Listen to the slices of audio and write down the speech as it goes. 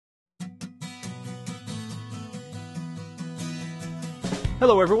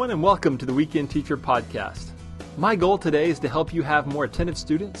Hello everyone and welcome to the Weekend Teacher Podcast. My goal today is to help you have more attentive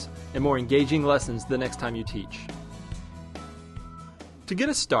students and more engaging lessons the next time you teach. To get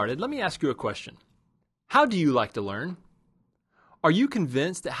us started, let me ask you a question. How do you like to learn? Are you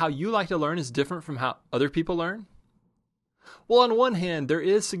convinced that how you like to learn is different from how other people learn? Well, on one hand, there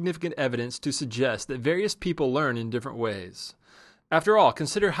is significant evidence to suggest that various people learn in different ways. After all,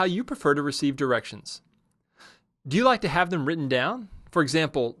 consider how you prefer to receive directions. Do you like to have them written down? For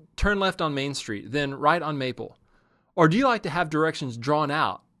example, turn left on Main Street, then right on Maple. Or do you like to have directions drawn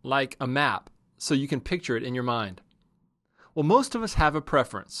out, like a map, so you can picture it in your mind? Well, most of us have a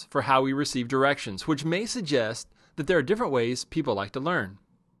preference for how we receive directions, which may suggest that there are different ways people like to learn.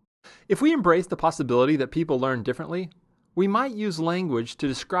 If we embrace the possibility that people learn differently, we might use language to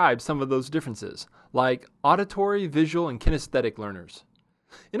describe some of those differences, like auditory, visual, and kinesthetic learners.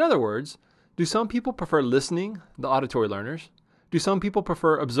 In other words, do some people prefer listening, the auditory learners? Do some people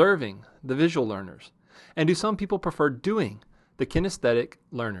prefer observing, the visual learners? And do some people prefer doing, the kinesthetic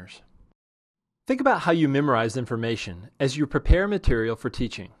learners? Think about how you memorize information as you prepare material for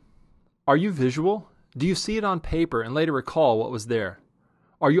teaching. Are you visual? Do you see it on paper and later recall what was there?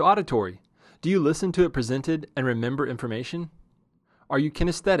 Are you auditory? Do you listen to it presented and remember information? Are you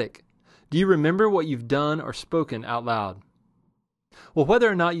kinesthetic? Do you remember what you've done or spoken out loud? Well, whether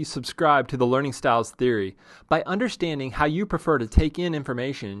or not you subscribe to the learning styles theory, by understanding how you prefer to take in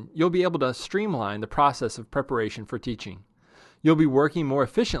information, you'll be able to streamline the process of preparation for teaching. You'll be working more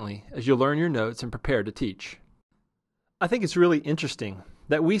efficiently as you learn your notes and prepare to teach. I think it's really interesting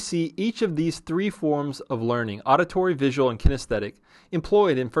that we see each of these three forms of learning, auditory, visual, and kinesthetic,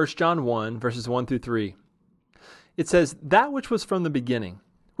 employed in 1 John 1, verses 1 through 3. It says, "That which was from the beginning,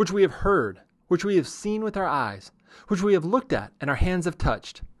 which we have heard, which we have seen with our eyes, which we have looked at and our hands have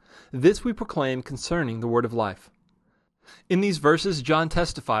touched, this we proclaim concerning the word of life." In these verses, John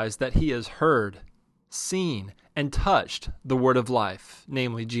testifies that he has heard, seen, and touched the word of life,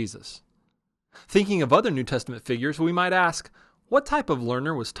 namely Jesus. Thinking of other New Testament figures, we might ask, what type of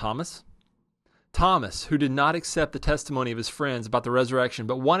learner was Thomas? Thomas, who did not accept the testimony of his friends about the resurrection,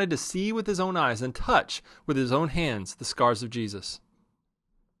 but wanted to see with his own eyes and touch with his own hands the scars of Jesus.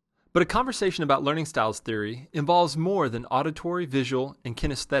 But a conversation about learning styles theory involves more than auditory, visual, and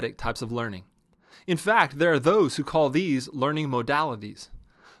kinesthetic types of learning. In fact, there are those who call these learning modalities.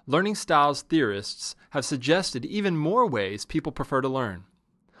 Learning styles theorists have suggested even more ways people prefer to learn.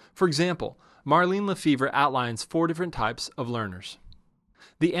 For example, Marlene Lefevre outlines 4 different types of learners.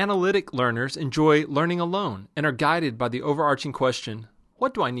 The analytic learners enjoy learning alone and are guided by the overarching question,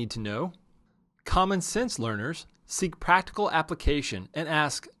 what do I need to know? Common sense learners seek practical application and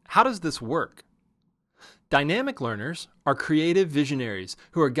ask, how does this work? Dynamic learners are creative visionaries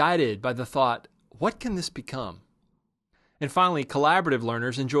who are guided by the thought, what can this become? And finally, collaborative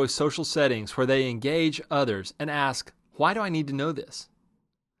learners enjoy social settings where they engage others and ask, why do I need to know this?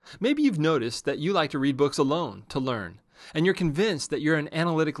 Maybe you've noticed that you like to read books alone to learn, and you're convinced that you're an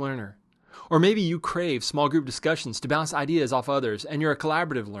analytic learner. Or maybe you crave small group discussions to bounce ideas off others, and you're a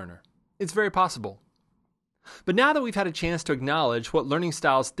collaborative learner. It's very possible. But now that we've had a chance to acknowledge what learning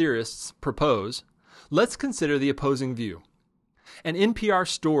styles theorists propose, let's consider the opposing view. An NPR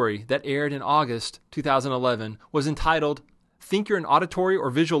story that aired in August 2011 was entitled, "Think You're an Auditory or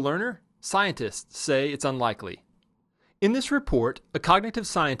Visual Learner? Scientists Say It's Unlikely." In this report, a cognitive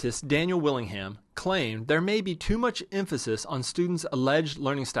scientist, Daniel Willingham, claimed there may be too much emphasis on students' alleged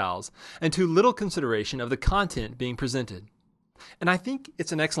learning styles and too little consideration of the content being presented. And I think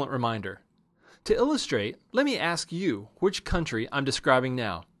it's an excellent reminder. To illustrate, let me ask you which country I'm describing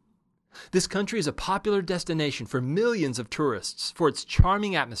now. This country is a popular destination for millions of tourists for its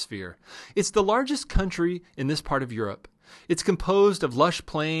charming atmosphere. It's the largest country in this part of Europe. It's composed of lush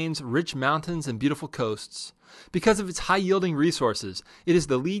plains, rich mountains, and beautiful coasts. Because of its high-yielding resources, it is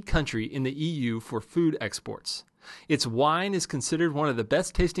the lead country in the EU for food exports. Its wine is considered one of the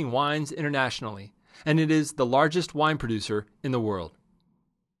best-tasting wines internationally, and it is the largest wine producer in the world.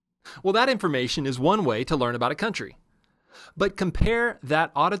 Well, that information is one way to learn about a country. But compare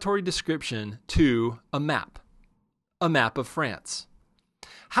that auditory description to a map of France.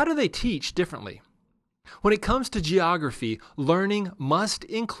 How do they teach differently? When it comes to geography, learning must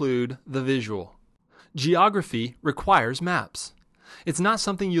include the visual. Geography requires maps. It's not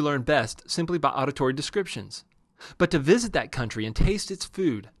something you learn best simply by auditory descriptions. But to visit that country and taste its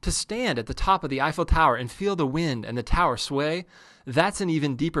food, to stand at the top of the Eiffel Tower and feel the wind and the tower sway, that's an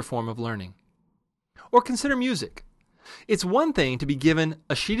even deeper form of learning. Or consider music. It's one thing to be given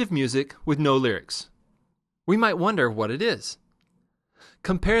a sheet of music with no lyrics. We might wonder what it is.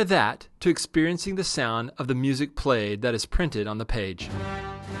 Compare that to experiencing the sound of the music played that is printed on the page.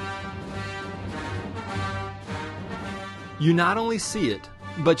 You not only see it,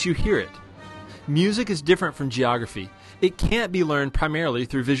 but you hear it. Music is different from geography. It can't be learned primarily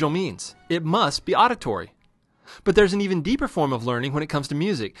through visual means. It must be auditory. But there's an even deeper form of learning when it comes to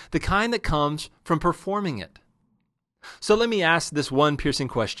music, the kind that comes from performing it. So let me ask this one piercing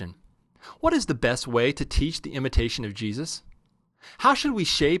question. What is the best way to teach the imitation of Jesus? How should we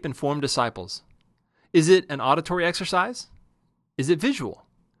shape and form disciples? Is it an auditory exercise? Is it visual?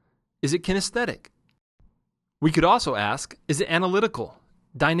 Is it kinesthetic? We could also ask, is it analytical,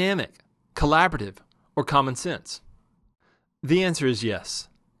 dynamic, collaborative, or common sense? The answer is yes.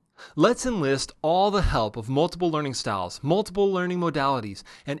 Let's enlist all the help of multiple learning styles, multiple learning modalities,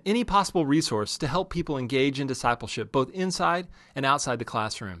 and any possible resource to help people engage in discipleship both inside and outside the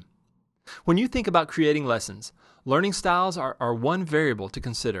classroom. When you think about creating lessons, learning styles are one variable to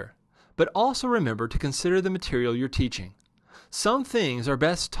consider, but also remember to consider the material you're teaching. Some things are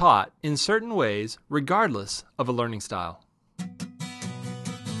best taught in certain ways regardless of a learning style.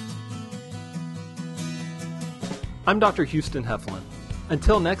 I'm Dr. Houston Heflin.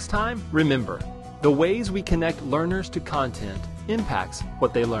 Until next time, remember, the ways we connect learners to content impacts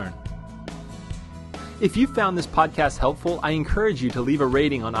what they learn. If you found this podcast helpful, I encourage you to leave a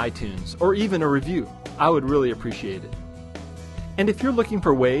rating on iTunes or even a review. I would really appreciate it. And if you're looking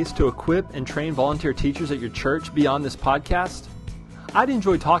for ways to equip and train volunteer teachers at your church beyond this podcast, I'd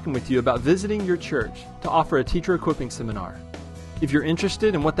enjoy talking with you about visiting your church to offer a teacher equipping seminar. If you're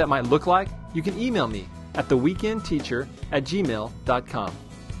interested in what that might look like, you can email me at theweekendteacher@gmail.com.